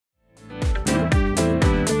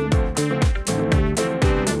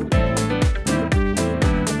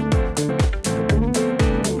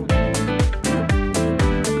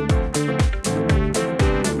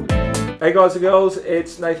Hey guys and girls,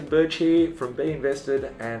 it's Nathan Birch here from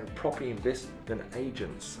B.Invested and Property Investment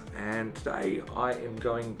Agents, and today I am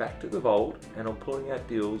going back to the vault and I'm pulling out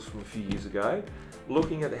deals from a few years ago,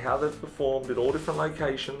 looking at how they've performed in all different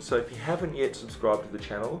locations. So if you haven't yet subscribed to the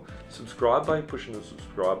channel, subscribe by pushing the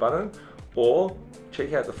subscribe button, or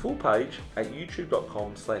check out the full page at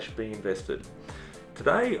youtube.com/beinvested.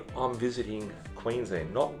 Today I'm visiting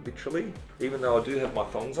Queensland, not literally, even though I do have my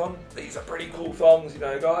thongs on. These are pretty cool thongs, you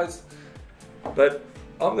know guys. But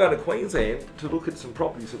I'm going to Queensland to look at some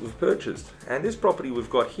properties that we've purchased. And this property we've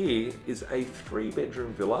got here is a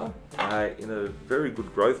 3-bedroom villa in a very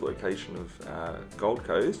good growth location of Gold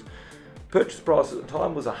Coast. Purchase price at the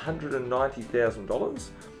time was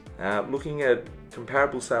 $190,000. Looking at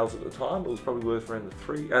comparable sales at the time, it was probably worth around the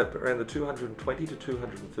 220 to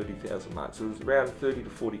 230,000 mark. So it was around 30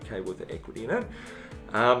 to 40k worth of equity in it.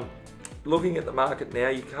 Looking at the market now,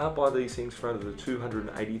 you can't buy these things for under the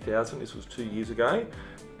 280,000. This was 2 years ago,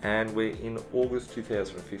 and we're in August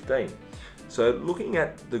 2015. So looking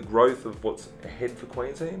at the growth of what's ahead for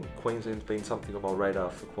Queensland, Queensland's been something on my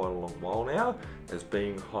radar for quite a long while now as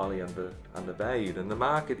being highly undervalued, and the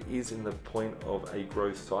market is in the point of a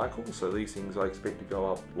growth cycle. So these things I expect to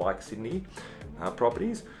go up like Sydney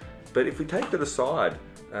properties. But if we take that aside,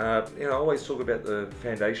 I always talk about the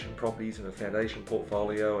foundation properties and a foundation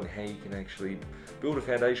portfolio and how you can actually build a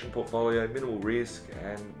foundation portfolio, minimal risk,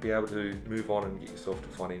 and be able to move on and get yourself to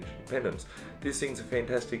financial independence. This thing's a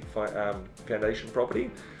fantastic foundation property.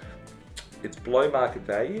 It's below market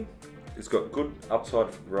value. It's got good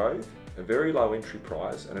upside for growth, a very low entry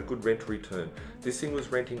price, and a good rent return. This thing was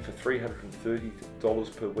renting for $330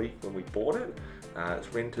 per week when we bought it.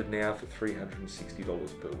 It's rented now for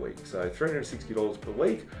 $360 per week. So $360 per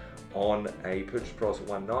week on a purchase price of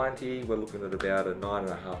 $190. We're looking at about a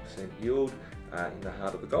 9.5% yield in the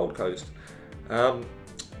heart of the Gold Coast.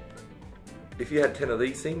 If you had 10 of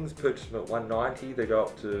these things, purchase them at $190, they go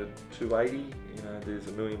up to $280. You know, there's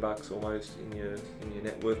 $1 million almost in your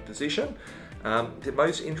net worth position. The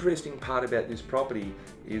most interesting part about this property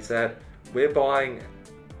is that we're buying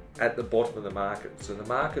at the bottom of the market. So the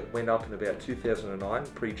market went up in about 2009,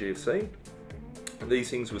 pre-GFC. These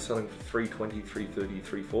things were selling for $320, $330,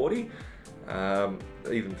 $340,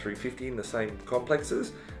 even $350 in the same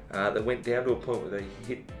complexes. They went down to a point where they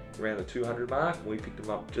hit around the 200 mark. We picked them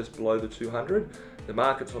up just below the 200. The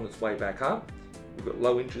market's on its way back up. We've got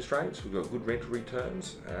low interest rates, we've got good rental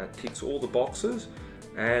returns, ticks all the boxes,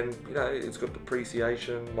 and you know, it's got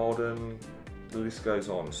depreciation, modern, the list goes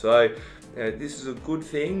on. So this is a good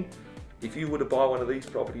thing. If you were to buy one of these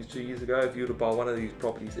properties 2 years ago, if you were to buy one of these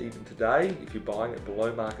properties even today, if you're buying it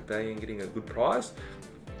below market value and getting a good price,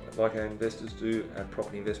 like our investors do at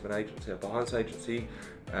Property Investment Agents, our buyers agency,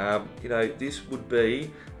 this would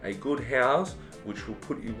be a good house which will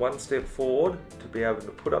put you one step forward to be able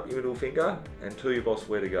to put up your middle finger and tell your boss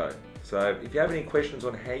where to go. So if you have any questions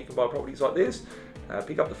on how you can buy properties like this,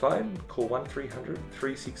 pick up the phone, call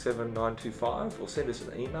 1300-367-925, or send us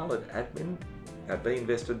an email at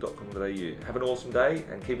admin@beinvested.com.au. Have an awesome day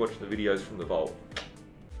and keep watching the videos from the vault.